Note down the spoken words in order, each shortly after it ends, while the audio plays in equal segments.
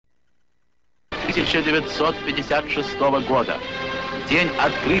1956 года. День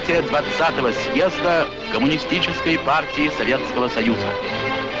открытия 20-го съезда Коммунистической партии Советского Союза.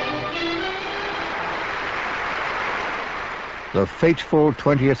 The fateful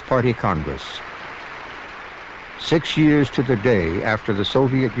 20th Party Congress. 6 years to the day after the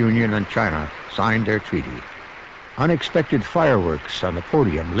Soviet Union and China signed their treaty, unexpected fireworks on the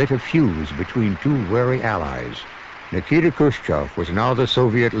podium lit a fuse between two wary allies. Nikita Khrushchev was now the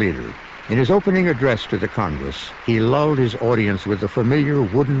Soviet leader. In his opening address to the Congress, he lulled his audience with the familiar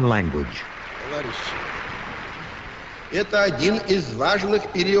wooden language. Товарищи, это один из важных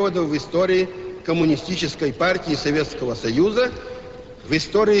периодов в истории Коммунистической партии Советского Союза, в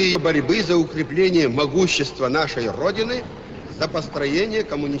истории борьбы за укрепление могущества нашей Родины, за построение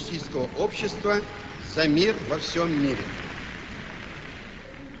коммунистического общества, за мир во всем мире.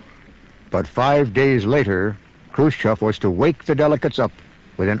 But 5 days later, Khrushchev was to wake the delegates up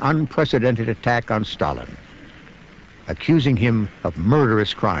with an unprecedented attack on Stalin, accusing him of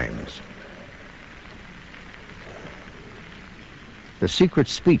murderous crimes. The secret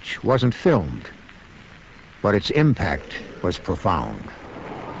speech wasn't filmed, but its impact was profound.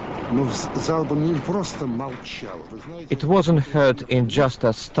 It wasn't heard in just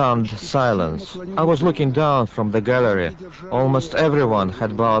a stunned silence. I was looking down from the gallery. Almost everyone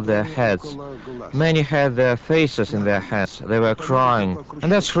had bowed their heads. Many had their faces in their hands. They were crying.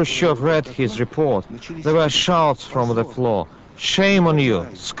 And as Khrushchev read his report, there were shouts from the floor. "Shame on you,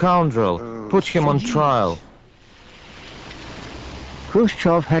 scoundrel! Put him on trial!"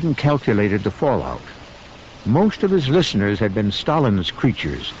 Khrushchev hadn't calculated the fallout. Most of his listeners had been Stalin's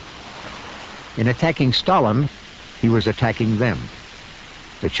creatures. In attacking Stalin, he was attacking them.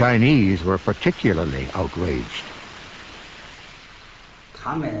 The Chinese were particularly outraged.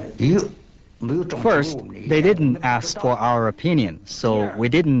 First, they didn't ask for our opinion, so we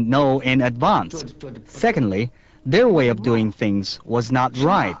didn't know in advance. Secondly, their way of doing things was not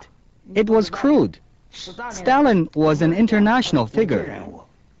right. It was crude. Stalin was an international figure.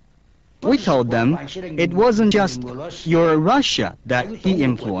 We told them it wasn't just your Russia that he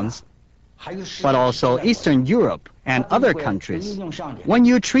influenced, but also Eastern Europe and other countries. When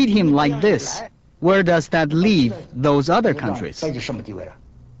you treat him like this, where does that leave those other countries?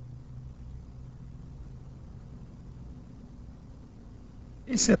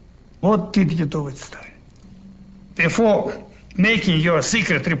 He said, "What did you do with Stalin? Before making your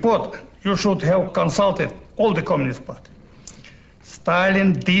secret report, you should have consulted all the Communist Party.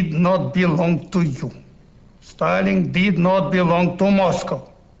 Stalin did not belong to you. Stalin did not belong to Moscow.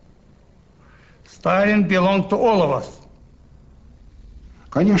 Stalin belonged to all of us."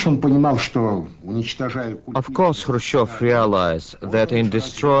 Of course, Khrushchev realized that in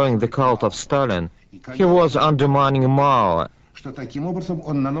destroying the cult of Stalin, he was undermining Mao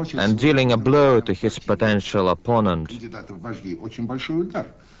and dealing a blow to his potential opponent.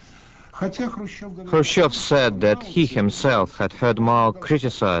 Khrushchev said that he himself had heard Mao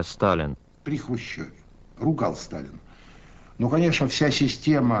criticize Stalin.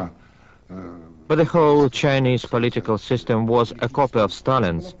 But the whole Chinese political system was a copy of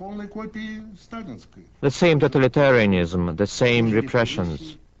Stalin's. The same totalitarianism, the same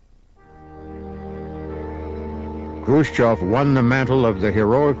repressions. Khrushchev won the mantle of the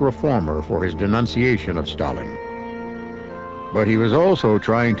heroic reformer for his denunciation of Stalin. But he was also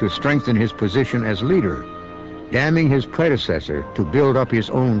trying to strengthen his position as leader, damning his predecessor to build up his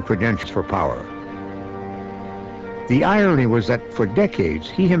own credentials for power. The irony was that for decades,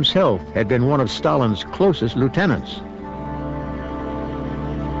 he himself had been one of Stalin's closest lieutenants.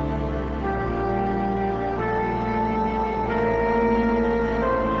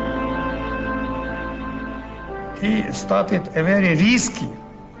 He started a very risky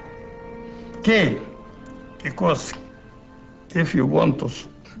game, because if you want to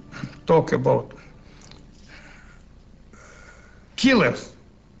talk about killers,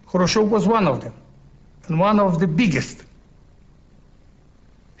 Khrushchev was one of them, and one of the biggest.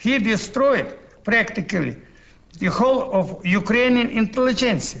 He destroyed practically the whole of Ukrainian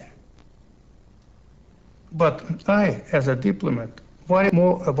intelligentsia. But I, as a diplomat, worry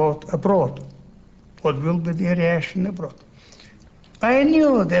more about abroad. What will be the reaction abroad? I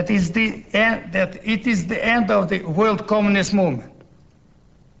knew that it is the end of the world communist movement.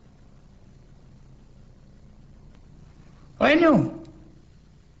 I knew.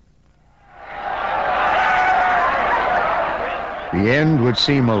 The end would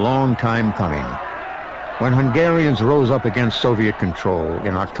seem a long time coming. When Hungarians rose up against Soviet control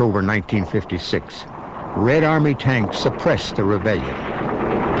in October 1956, Red Army tanks suppressed the rebellion.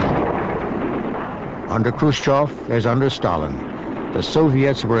 Under Khrushchev, as under Stalin, the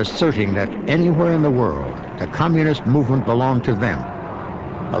Soviets were asserting that anywhere in the world, the communist movement belonged to them,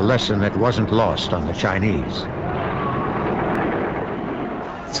 a lesson that wasn't lost on the Chinese.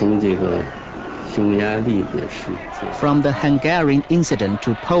 From the Hungarian incident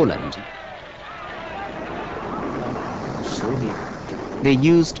to Poland, they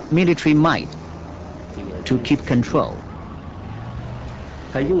used military might to keep control.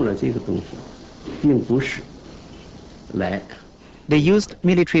 They used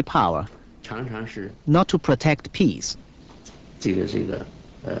military power not to protect peace,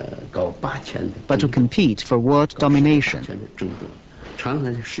 but to compete for world domination,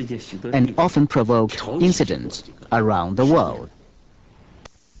 and often provoked incidents around the world.